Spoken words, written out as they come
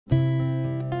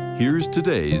Here's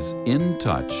today's In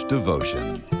Touch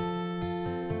devotion.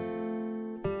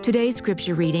 Today's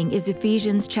scripture reading is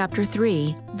Ephesians chapter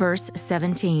 3, verse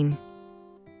 17.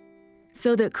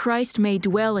 So that Christ may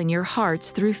dwell in your hearts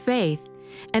through faith,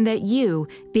 and that you,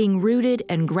 being rooted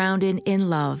and grounded in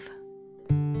love.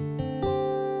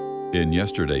 In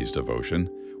yesterday's devotion,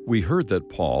 we heard that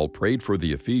Paul prayed for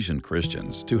the Ephesian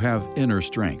Christians to have inner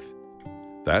strength.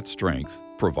 That strength,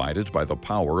 provided by the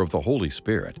power of the Holy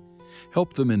Spirit,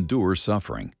 helped them endure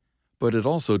suffering, but it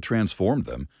also transformed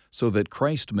them so that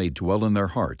Christ may dwell in their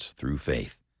hearts through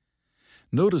faith.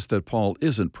 Notice that Paul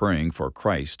isn't praying for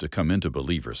Christ to come into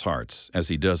believers' hearts as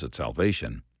he does at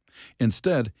salvation.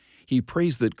 Instead, he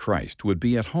prays that Christ would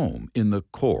be at home in the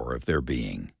core of their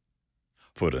being.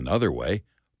 Put another way,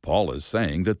 Paul is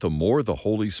saying that the more the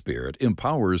Holy Spirit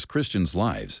empowers Christians'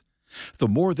 lives, the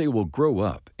more they will grow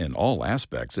up in all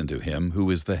aspects into Him who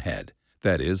is the head,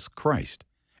 that is, Christ,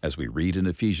 as we read in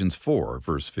Ephesians 4,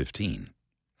 verse 15.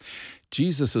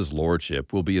 Jesus'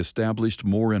 lordship will be established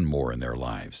more and more in their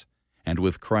lives, and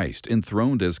with Christ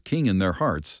enthroned as King in their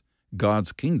hearts,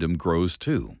 God's kingdom grows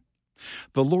too.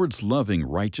 The Lord's loving,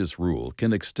 righteous rule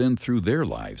can extend through their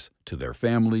lives to their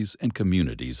families and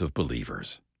communities of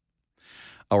believers.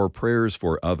 Our prayers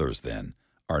for others, then,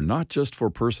 are not just for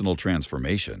personal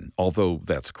transformation, although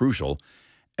that's crucial.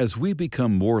 As we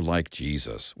become more like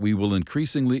Jesus, we will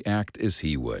increasingly act as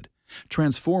He would,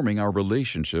 transforming our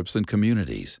relationships and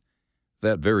communities.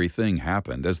 That very thing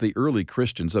happened as the early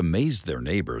Christians amazed their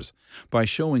neighbors by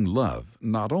showing love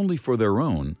not only for their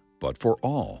own, but for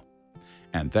all.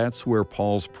 And that's where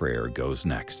Paul's prayer goes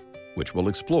next, which we'll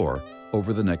explore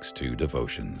over the next two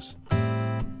devotions.